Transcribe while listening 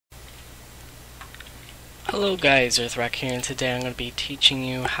Hello guys, Erthrock here, and today I'm going to be teaching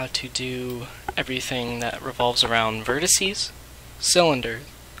you how to do everything that revolves around vertices, cylinders,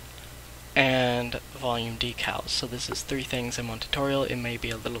 and volume decals. So this is 3 things in one tutorial. It may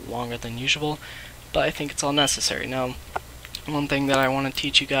be a little longer than usual, but I think it's all necessary. Now, one thing that I want to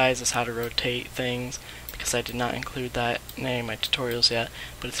teach you guys is how to rotate things, because I did not include that in any of my tutorials yet,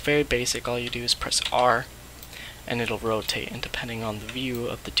 but it's very basic. All you do is press R, and it'll rotate, and depending on the view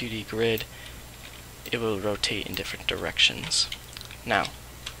of the 2D grid, it will rotate in different directions. Now,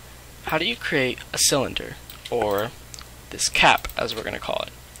 how do you create a cylinder, or this cap as we're going to call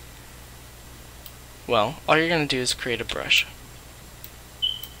it? Well, all you're going to do is create a brush.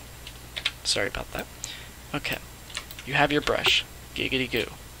 Sorry about that. Okay, you have your brush. Giggity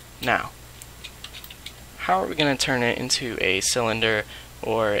goo. Now, how are we going to turn it into a cylinder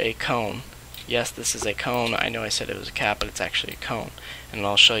or a cone? Yes, this is a cone. I know I said it was a cap, but it's actually a cone. And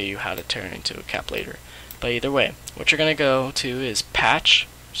I'll show you how to turn it into a cap later. But either way, what you're going to go to is patch,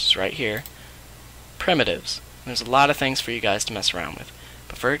 which is right here, primitives. There's a lot of things for you guys to mess around with.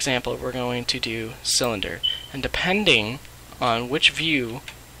 But for example, we're going to do cylinder. And depending on which view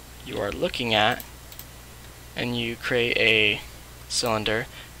you are looking at, and you create a cylinder,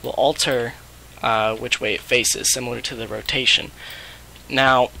 will alter which way it faces, similar to the rotation.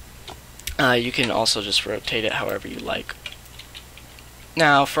 Now, you can also just rotate it however you like.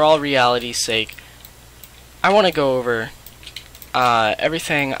 Now, for all reality's sake, I want to go over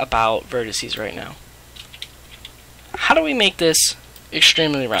everything about vertices right now. How do we make this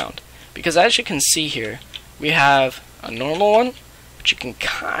extremely round? Because as you can see here, we have a normal one, but you can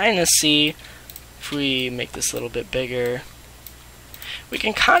kind of see, if we make this a little bit bigger, we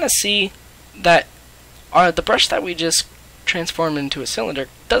can kind of see that the brush that we just transformed into a cylinder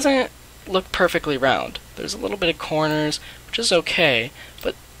doesn't look perfectly round. There's a little bit of corners, which is okay,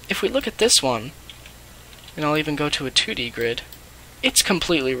 but if we look at this one, and I'll even go to a 2D grid, it's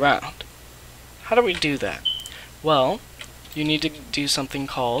completely round. How do we do that? Well, you need to do something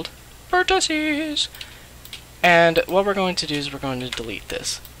called vertices. And what we're going to do is we're going to delete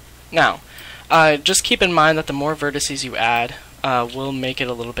this. Now, just keep in mind that the more vertices you add will make it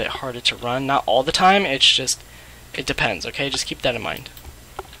a little bit harder to run. Not all the time, it's just, it depends, okay? Just keep that in mind.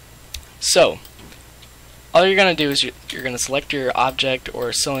 So, all you're going to do is you're going to select your object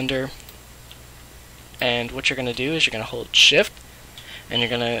or cylinder, and what you're going to do is you're going to hold shift, and you're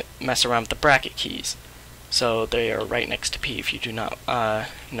going to mess around with the bracket keys. So they are right next to P if you do not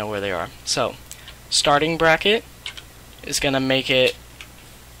know where they are. So, starting bracket is going to make it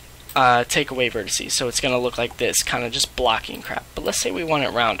take away vertices, so it's going to look like this, kind of just blocking crap. But let's say we want it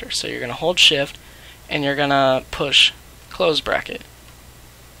rounder, so you're going to hold shift, and you're going to push close bracket.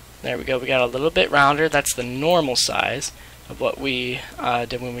 There we go, we got a little bit rounder. That's the normal size of what we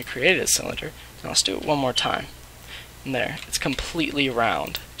did when we created a cylinder. Now let's do it one more time. And there, it's completely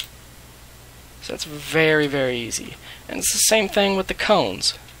round. So it's very, very easy. And it's the same thing with the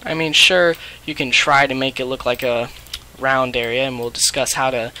cones. I mean, sure, you can try to make it look like a round area, and we'll discuss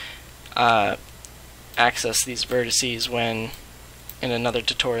how to access these vertices when in another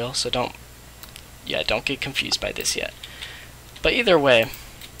tutorial, so don't get confused by this yet. But either way,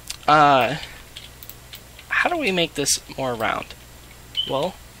 how do we make this more round?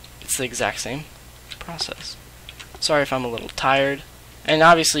 Well, it's the exact same process. Sorry if I'm a little tired. And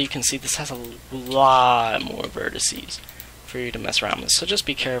obviously you can see this has a lot more vertices for you to mess around with. So just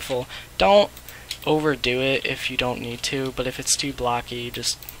be careful. Don't overdo it if you don't need to, but if it's too blocky,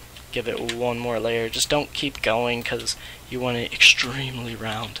 just give it one more layer. Just don't keep going because you want it extremely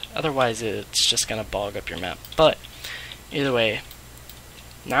round. Otherwise it's just going to bog up your map. But either way,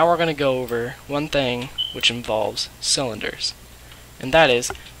 now we're going to go over one thing which involves cylinders. And that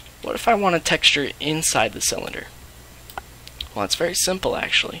is, what if I want a texture inside the cylinder? Well, it's very simple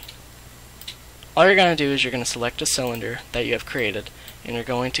actually. All you're going to do is you're going to select a cylinder that you have created, and you're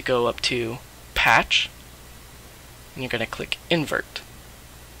going to go up to patch, and you're going to click invert.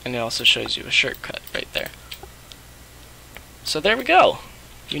 And it also shows you a shortcut right there. So there we go.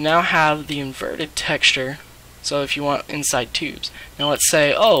 You now have the inverted texture. So if you want inside tubes. Now let's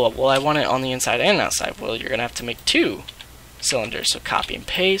say, oh, well I want it on the inside and outside. Well, you're going to have to make 2 cylinders. So copy and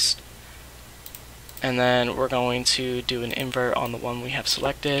paste. And then we're going to do an invert on the one we have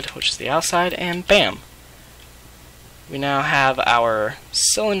selected, which is the outside, and bam! We now have our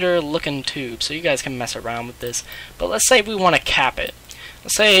cylinder looking tube. So you guys can mess around with this. But let's say we want to cap it.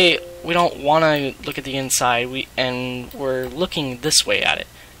 Let's say we don't want to look at the inside and we're looking this way at it.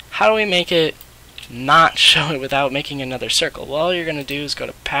 How do we make it not show it without making another circle? Well, all you're going to do is go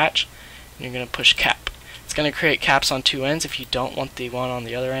to patch, and you're going to push cap. It's going to create caps on 2 ends. If you don't want the one on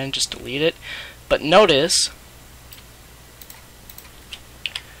the other end, just delete it. But notice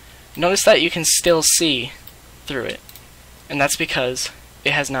that you can still see through it, and that's because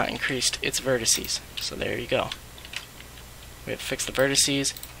it has not increased its vertices. So there you go. We have fixed the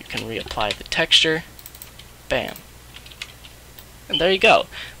vertices. You can reapply the texture. Bam. And there you go.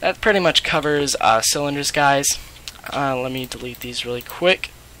 That pretty much covers cylinders, guys. Let me delete these really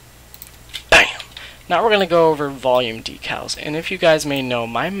quick. Bam. Now we're going to go over volume decals. And if you guys may know,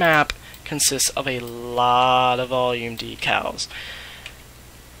 my map consists of a lot of volume decals.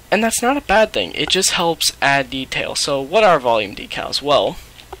 And that's not a bad thing. It just helps add detail. So what are volume decals? Well,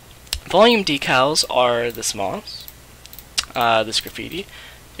 volume decals are this moss, this graffiti.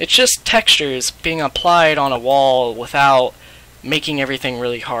 It's just textures being applied on a wall without making everything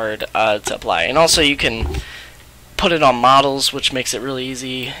really hard to apply. And also you can put it on models, which makes it really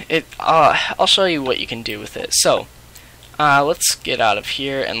easy. I'll show you what you can do with it. So let's get out of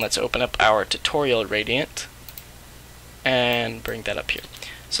here and let's open up our tutorial Radiant and bring that up here.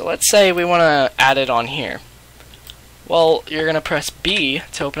 So let's say we want to add it on here. Well, you're going to press B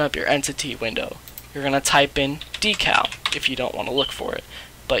to open up your entity window. You're going to type in decal if you don't want to look for it.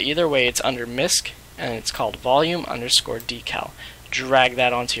 But either way, it's under MISC and it's called volume_decal. Drag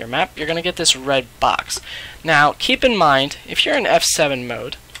that onto your map. You're going to get this red box. Now, keep in mind, if you're in F7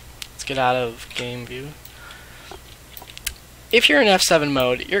 mode, let's get out of game view. If you're in F7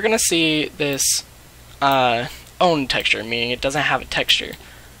 mode, you're going to see this own texture, meaning it doesn't have a texture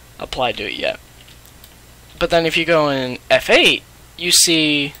applied to it yet. But then if you go in F8, you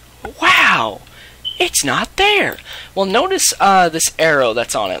see, wow, it's not there. Well, notice this arrow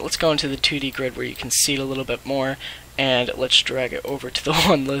that's on it. Let's go into the 2D grid where you can see it a little bit more, and let's drag it over to the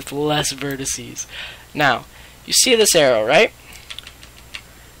one with less vertices. Now, you see this arrow, right?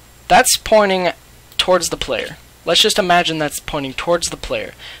 That's pointing towards the player. Let's just imagine that's pointing towards the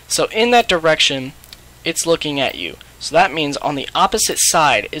player. So in that direction, it's looking at you. So that means on the opposite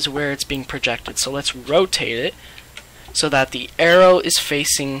side is where it's being projected. So let's rotate it so that the arrow is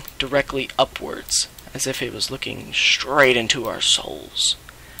facing directly upwards, as if it was looking straight into our souls.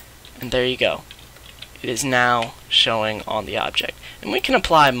 And there you go. It is now showing on the object. And we can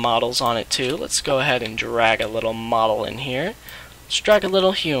apply models on it too. Let's go ahead and drag a little model in here. Let's drag a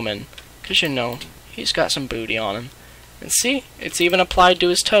little human, because you know, he's got some booty on him. And see, it's even applied to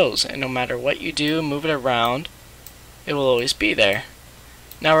his toes, and no matter what you do, move it around, it will always be there.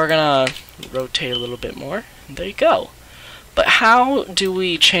 Now we're gonna rotate a little bit more, and there you go. But how do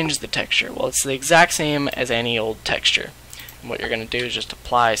we change the texture? Well, it's the exact same as any old texture. And what you're gonna do is just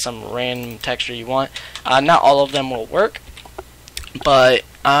apply some random texture you want. Not all of them will work, but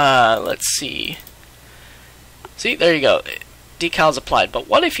let's see. See, there you go. Decals applied. But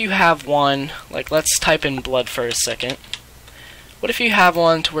what if you have one, like let's type in blood for a second. What if you have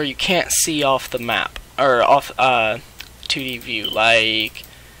one to where you can't see off the map, or off 2D view, like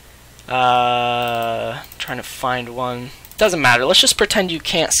trying to find one. Doesn't matter. Let's just pretend you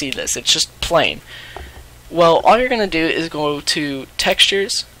can't see this. It's just plain. Well, all you're going to do is go to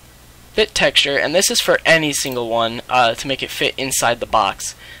textures, fit texture, and this is for any single one to make it fit inside the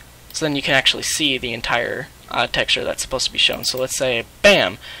box. So then you can actually see the entire texture that's supposed to be shown. So let's say,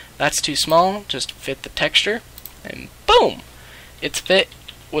 bam, that's too small, just fit the texture, and boom, it's fit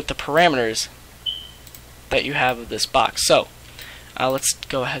with the parameters that you have of this box. So let's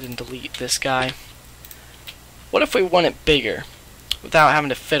go ahead and delete this guy. What if we want it bigger without having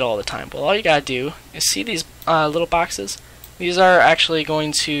to fit all the time? Well, all you gotta do is see these little boxes. These are actually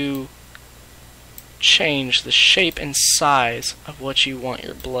going to change the shape and size of what you want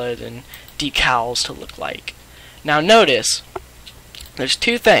your blood and decals to look like. Now notice, there's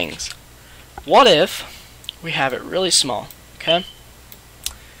two things. What if we have it really small, okay?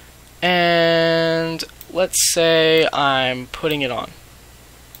 And let's say I'm putting it on.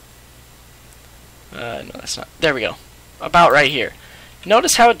 No, that's not. There we go. About right here.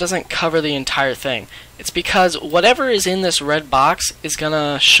 Notice how it doesn't cover the entire thing. It's because whatever is in this red box is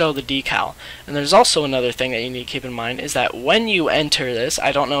gonna show the decal. And there's also another thing that you need to keep in mind is that when you enter this,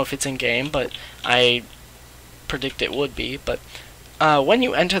 I don't know if it's in game, but I predict it would be, but when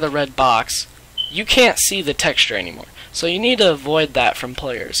you enter the red box, you can't see the texture anymore. So you need to avoid that from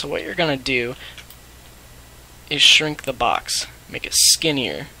players. So what you're gonna do is shrink the box, make it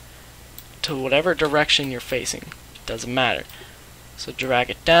skinnier to whatever direction you're facing. Doesn't matter. So drag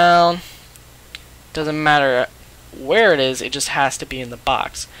it down. Doesn't matter where it is, it just has to be in the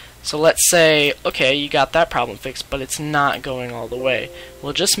box. So let's say, okay, you got that problem fixed, but it's not going all the way.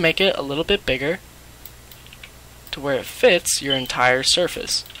 We'll just make it a little bit bigger to where it fits your entire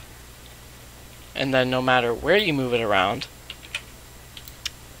surface. And then no matter where you move it around,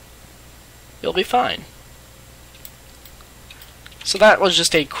 you'll be fine. So that was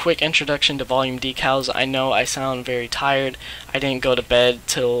just a quick introduction to volume decals. I know I sound very tired. I didn't go to bed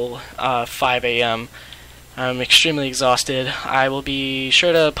till 5 a.m. I'm extremely exhausted. I will be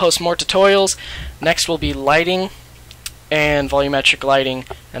sure to post more tutorials. Next will be lighting and volumetric lighting,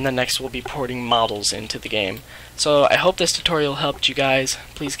 and then next we'll be porting models into the game. So I hope this tutorial helped you guys.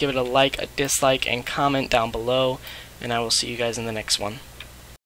 Please give it a like, a dislike, and comment down below, and I will see you guys in the next one.